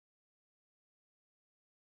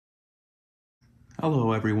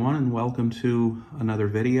Hello everyone and welcome to another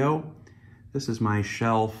video. This is my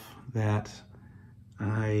shelf that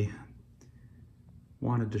I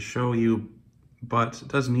wanted to show you, but it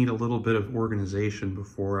does need a little bit of organization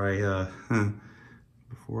before I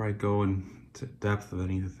go into depth of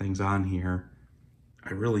any of the things on here.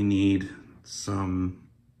 I really need some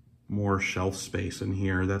more shelf space in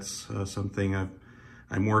here. That's something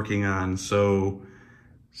I'm working on. So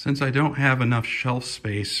since I don't have enough shelf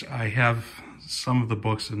space, I have some of the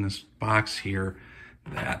books in this box here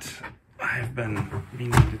that I've been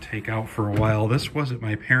meaning to take out for a while. This was at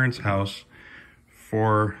my parents' house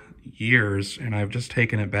for years, and I've just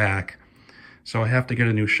taken it back. So I have to get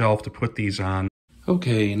a new shelf to put these on.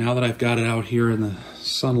 Okay, now that I've got it out here in the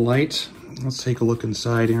sunlight, let's take a look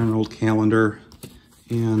inside here, an old calendar.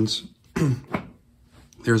 And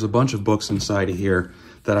there's a bunch of books inside of here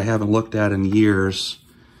that I haven't looked at in years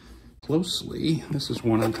closely. This is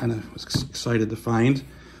one I'm kind of excited to find.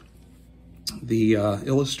 The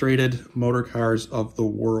Illustrated Motor Cars of the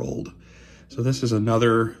World. So this is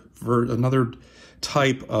another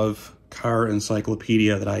type of car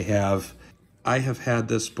encyclopedia that I have. I have had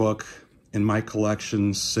this book in my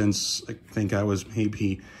collection since I think I was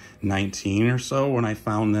maybe 19 or so when I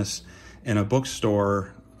found this in a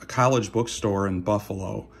bookstore, a college bookstore in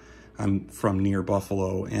Buffalo. I'm from near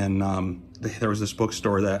Buffalo, and there was this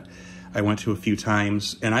bookstore that I went to a few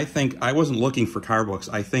times, and I think I wasn't looking for car books.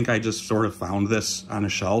 I think I just sort of found this on a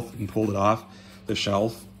shelf and pulled it off the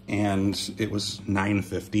shelf, and it was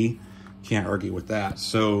 $9.50. Can't argue with that.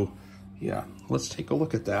 So yeah, let's take a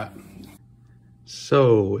look at that.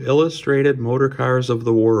 So, Illustrated Motor Cars of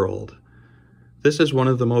the World. This is one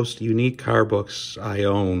of the most unique car books I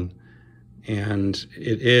own, and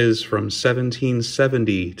it is from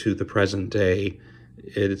 1770 to the present day.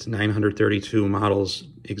 It's 932 models,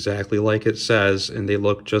 exactly like it says, and they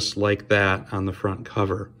look just like that on the front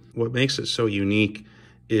cover. What makes it so unique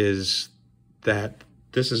is that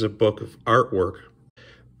this is a book of artwork,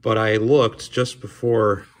 but I looked just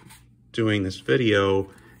before doing this video,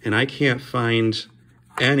 and I can't find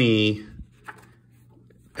any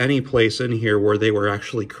place in here where they were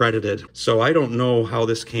actually credited. So I don't know how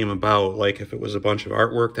this came about, like if it was a bunch of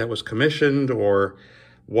artwork that was commissioned or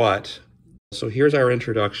what. So here's our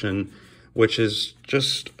introduction, which is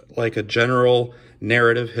just like a general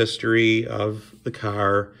narrative history of the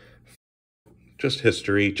car, just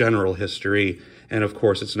history, general history. And of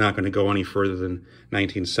course, it's not going to go any further than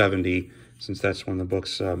 1970, since that's when the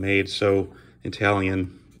book's made. So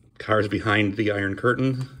Italian, Cars Behind the Iron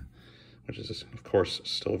Curtain, which is, of course,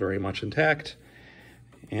 still very much intact.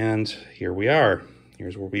 And here we are.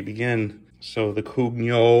 Here's where we begin. So the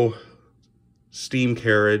Cugnot steam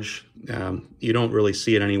carriage, you don't really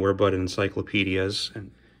see it anywhere but in encyclopedias. And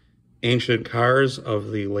ancient cars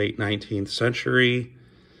of the late 19th century.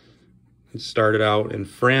 It started out in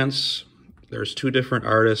France. There's two different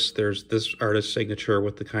artists. There's this artist's signature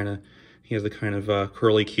with the kind of, he has the kind of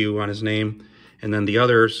curly Q on his name. And then the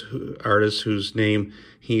other artist whose name,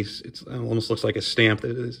 it almost looks like a stamp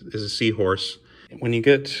that is a seahorse. When you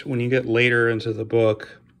get later into the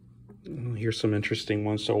book, here's some interesting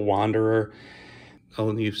ones. So Wanderer.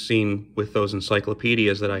 Oh, you've seen with those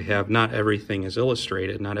encyclopedias that I have, not everything is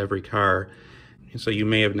illustrated, not every car. And so you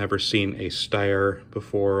may have never seen a Steyr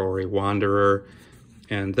before or a Wanderer,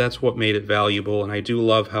 and that's what made it valuable. And I do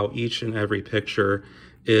love how each and every picture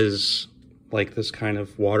is like this kind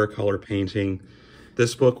of watercolor painting.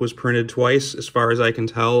 This book was printed twice, as far as I can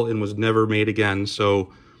tell, and was never made again.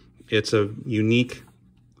 So it's a unique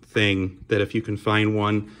thing that if you can find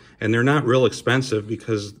one, and they're not real expensive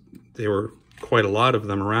because they were quite a lot of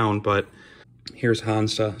them around, but here's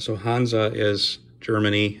Hansa. So Hansa is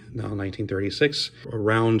Germany, now 1936,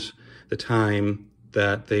 around the time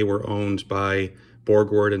that they were owned by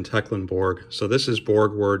Borgward and Tecklenburg. So this is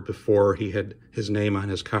Borgward before he had his name on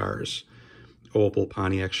his cars. Opel,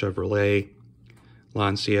 Pontiac, Chevrolet,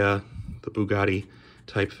 Lancia, the Bugatti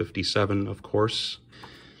Type 57, of course.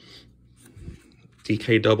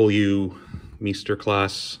 DKW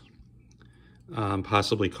Meisterklasse,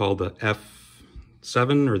 possibly called the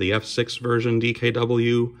F7 or the F6 version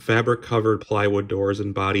DKW. Fabric-covered plywood doors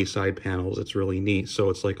and body side panels. It's really neat.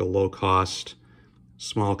 So it's like a low-cost,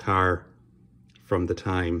 small car from the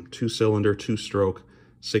time. Two-cylinder, two-stroke,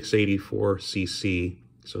 684cc.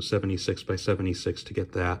 So 76 by 76 to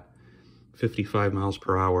get that. 55 miles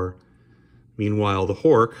per hour. Meanwhile, the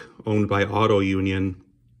Horch, owned by Auto Union,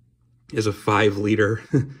 is a 5-liter,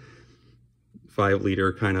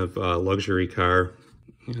 5-liter kind of luxury car.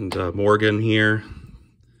 And Morgan here.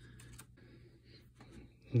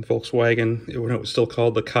 And Volkswagen, when it was still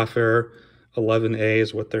called the Käfer 11A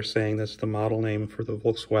is what they're saying. That's the model name for the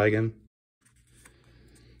Volkswagen.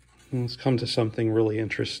 Let's come to something really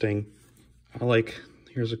interesting.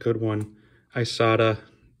 Here's a good one. Isotta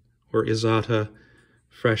or Isotta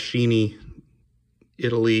Fraschini,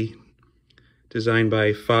 Italy, designed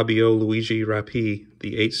by Fabio Luigi Rappi,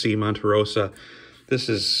 the 8C Monterosa. This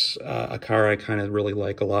is a car I kind of really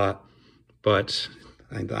like a lot, but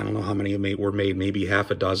I don't know how many were made, maybe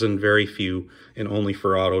half a dozen, very few, and only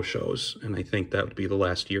for auto shows, and I think that would be the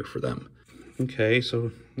last year for them. Okay,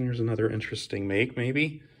 so here's another interesting make,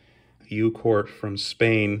 maybe. U-Court from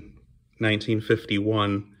Spain,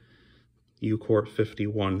 1951, U-Court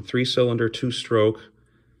 51, 3-cylinder, 2-stroke,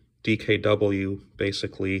 DKW,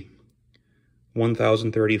 basically,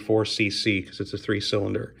 1034 cc, because it's a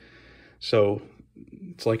 3-cylinder. So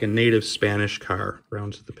it's like a native Spanish car,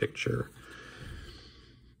 round to the picture.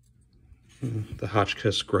 The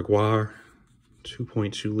Hotchkiss Gregoire,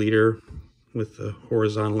 2.2 liter with the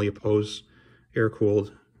horizontally opposed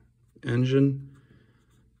air-cooled engine.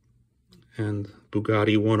 And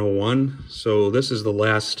Bugatti 101. So this is the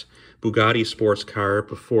last Bugatti sports car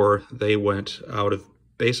before they went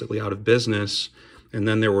basically out of business. And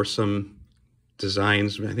then there were some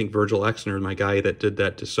designs. I think Virgil Exner, my guy that did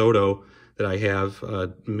that DeSoto that I have,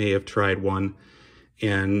 may have tried one.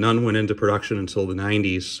 And none went into production until the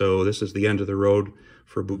 90s. So this is the end of the road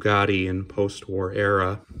for Bugatti in post-war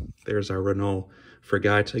era. There's our Renault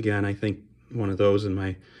Frégate again. I think one of those in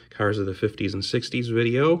my Cars of the 50s and 60s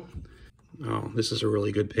video. Oh, this is a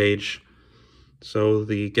really good page. So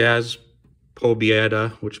the Gaz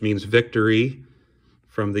Pobjeda, which means victory,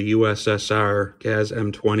 from the USSR, Gaz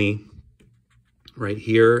M20 right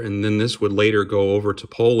here. And then this would later go over to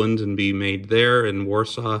Poland and be made there in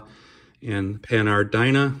Warsaw. And Panhard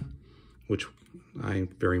Dyna, which I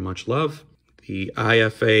very much love. The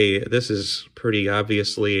IFA, this is pretty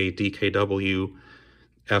obviously a DKW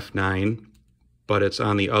F9, but it's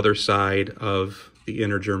on the other side of the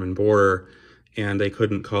inner German border, and they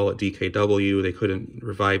couldn't call it DKW. They couldn't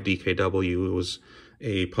revive DKW. It was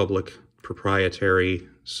a public proprietary,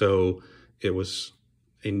 so it was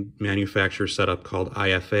a manufacturer setup called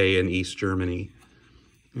IFA in East Germany.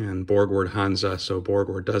 And Borgward Hansa, so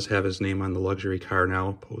Borgward does have his name on the luxury car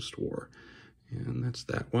now, post-war. And that's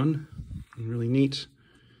that one. Really neat.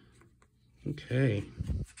 Okay.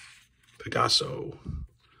 Pegaso.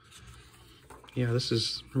 Yeah, this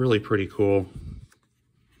is really pretty cool.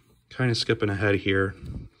 Kind of skipping ahead here.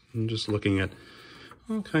 I'm just looking at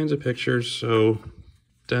all kinds of pictures. So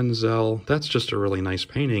Denzel, that's just a really nice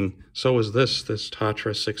painting. So is this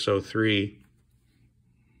Tatra 603.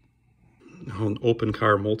 An open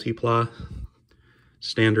car multipla.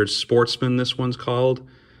 Standard Sportsman, this one's called.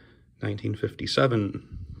 1957.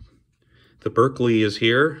 The Berkeley is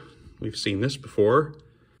here. We've seen this before.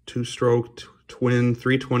 2-stroke twin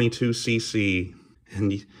 322cc.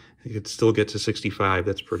 And you could still get to 65.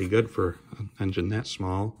 That's pretty good for an engine that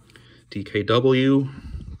small. DKW.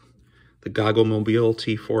 The Gogglmobile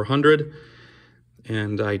T400.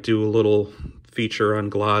 And I do a little feature on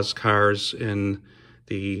Glas cars in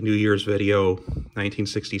the New Year's video,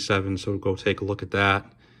 1967, so go take a look at that.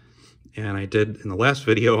 And I did in the last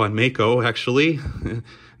video on Mako, actually,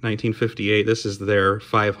 1958. This is their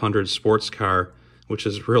 500 sports car, which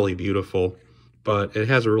is really beautiful, but it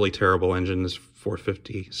has a really terrible engine. This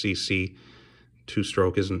 450cc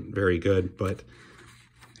 2-stroke isn't very good, but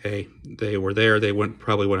hey, they were there. They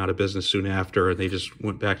probably went out of business soon after, and they just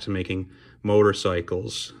went back to making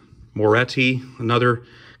motorcycles. Moretti, another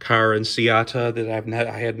car in Seata that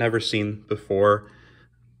I had never seen before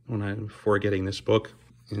before getting this book.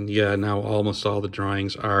 And yeah, now almost all the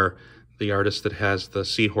drawings are the artist that has the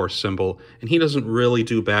seahorse symbol. And he doesn't really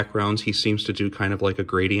do backgrounds. He seems to do kind of like a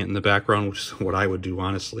gradient in the background, which is what I would do,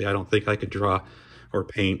 honestly. I don't think I could draw or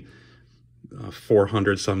paint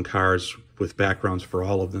 400 some cars with backgrounds for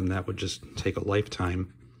all of them. That would just take a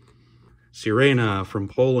lifetime. Sirena from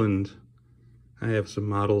Poland. I have some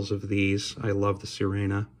models of these. I love the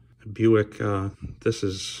Sirena. Buick, this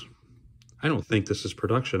is, I don't think this is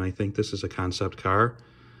production. I think this is a concept car.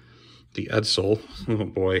 The Edsel, oh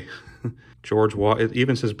boy. George Walker, it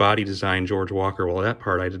even says body design, George Walker. Well, that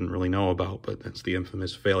part I didn't really know about, but that's the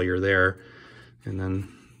infamous failure there. And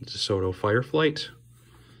then DeSoto Fireflight.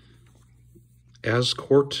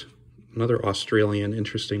 Escort, another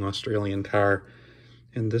interesting Australian car.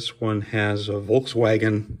 And this one has a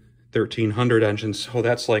Volkswagen 1300 engine, so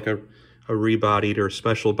that's like a rebodied or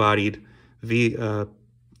special bodied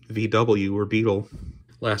VW or Beetle.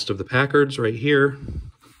 Last of the Packards right here.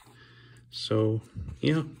 So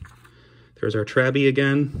yeah, there's our Trabi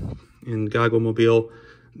again in Gogglmobile.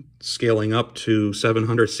 scaling up to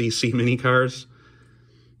 700cc mini cars.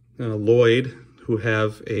 Lloyd, who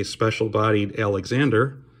have a special-bodied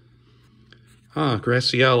Alexander.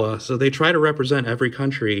 Graciela. So they try to represent every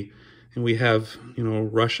country. And we have,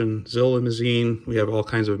 Russian ZIL limousine. We have all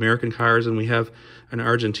kinds of American cars. And we have an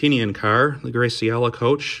Argentinian car, the Graciela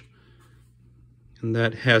coach. And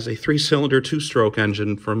that has a 3-cylinder 2-stroke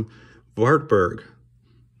engine from Wartburg.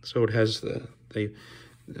 So it has the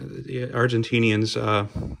Argentinians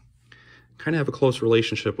kind of have a close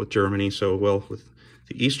relationship with Germany. So, well, with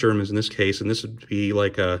the East Germans in this case, and this would be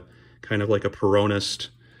like a kind of like a Peronist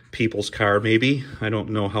people's car, maybe. I don't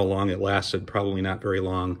know how long it lasted. Probably not very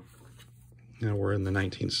long. Now we're in the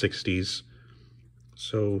 1960s.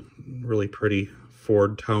 So really pretty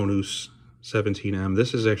Ford Taunus 17M.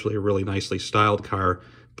 This is actually a really nicely styled car,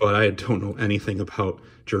 but I don't know anything about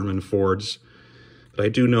German Fords. But I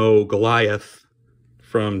do know Goliath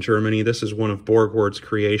from Germany. This is one of Borgward's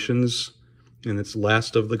creations, and it's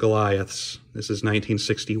Last of the Goliaths. This is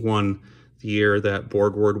 1961, the year that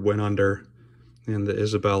Borgward went under. And the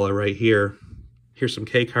Isabella right here. Here's some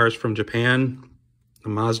K cars from Japan. A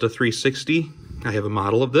Mazda 360. I have a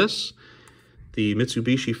model of this. The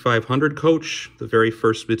Mitsubishi 500 coach, the very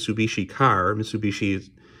first Mitsubishi car. Mitsubishi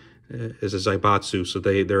is a Zaibatsu, so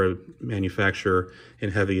they're a manufacturer in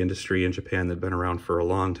heavy industry in Japan that's been around for a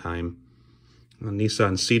long time. A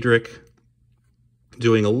Nissan Cedric,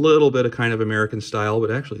 doing a little bit of kind of American style, but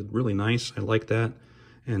actually really nice. I like that.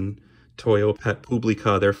 And Toyo Pet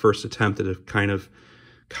Publica, their first attempt at a kind of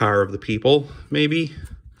car of the people, maybe.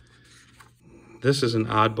 This is an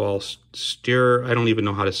oddball steer. I don't even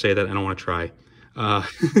know how to say that. I don't want to try.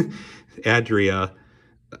 Adria.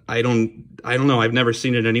 I don't know. I've never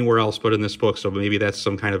seen it anywhere else but in this book, so maybe that's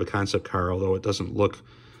some kind of a concept car, although it doesn't look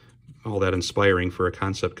all that inspiring for a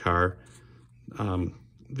concept car.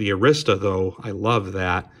 The Arista, though, I love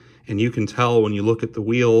that. And you can tell when you look at the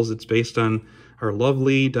wheels, it's based on our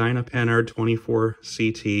lovely Dyna Panhard 24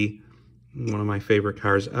 CT, one of my favorite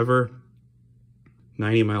cars ever.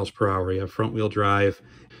 90 miles per hour, yeah, front wheel drive.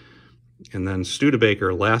 And then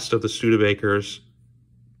Studebaker, last of the Studebakers.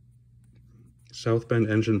 South Bend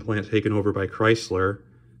engine plant taken over by Chrysler.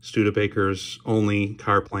 Studebaker's only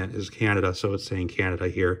car plant is Canada, so it's saying Canada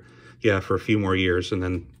here. Yeah, for a few more years, and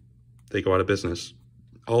then they go out of business.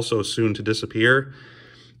 Also soon to disappear,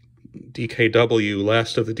 DKW,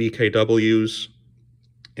 last of the DKWs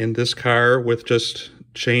in this car with just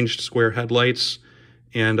changed square headlights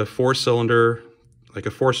and a 4-cylinder, like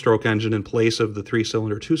a 4-stroke engine in place of the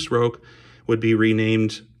 3-cylinder 2-stroke, would be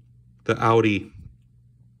renamed the Audi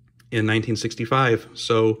in 1965.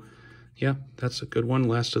 So yeah, that's a good one.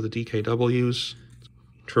 Last of the DKWs.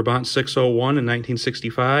 Trabant 601 in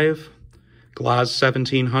 1965. Glas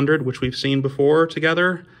 1700, which we've seen before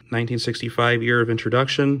together. 1965 year of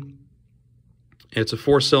introduction. It's a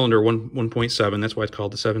 4-cylinder 1.7. That's why it's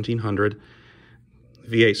called the 1700.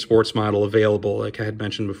 V8 sports model available. Like I had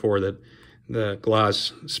mentioned before, that the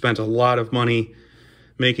Glas spent a lot of money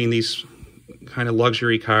making these kind of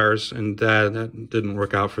luxury cars, and that didn't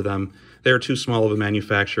work out for them. They're too small of a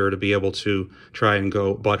manufacturer to be able to try and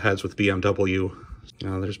go butt heads with BMW.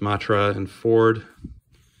 There's Matra and Ford.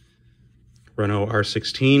 Renault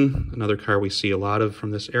R16, another car we see a lot of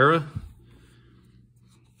from this era.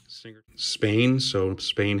 Spain, so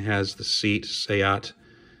Spain has the Seat Seat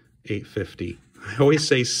 850. I always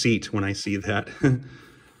say seat when I see that.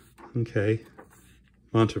 Okay.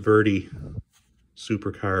 Monteverdi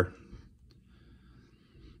supercar,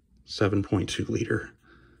 7.2 liter.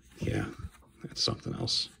 Yeah, that's something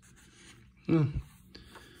else.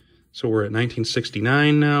 So we're at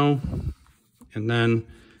 1969 now, and then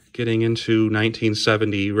getting into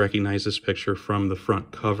 1970, you recognize this picture from the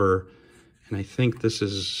front cover, and I think this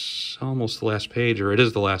is almost the last page, or it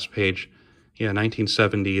is the last page. Yeah,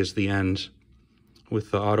 1970 is the end,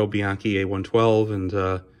 with the Auto Bianchi A112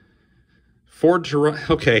 and Ford Torino.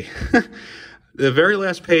 Okay, the very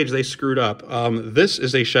last page they screwed up. This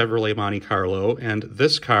is a Chevrolet Monte Carlo, and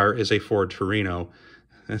this car is a Ford Torino.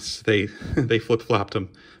 They flip-flopped them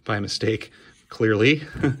by mistake, clearly.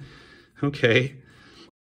 Okay.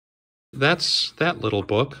 That's that little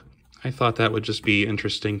book. I thought that would just be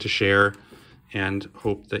interesting to share, and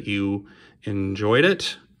hope that you enjoyed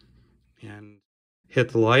it. And hit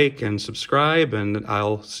the like and subscribe, and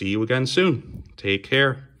I'll see you again soon. Take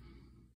care.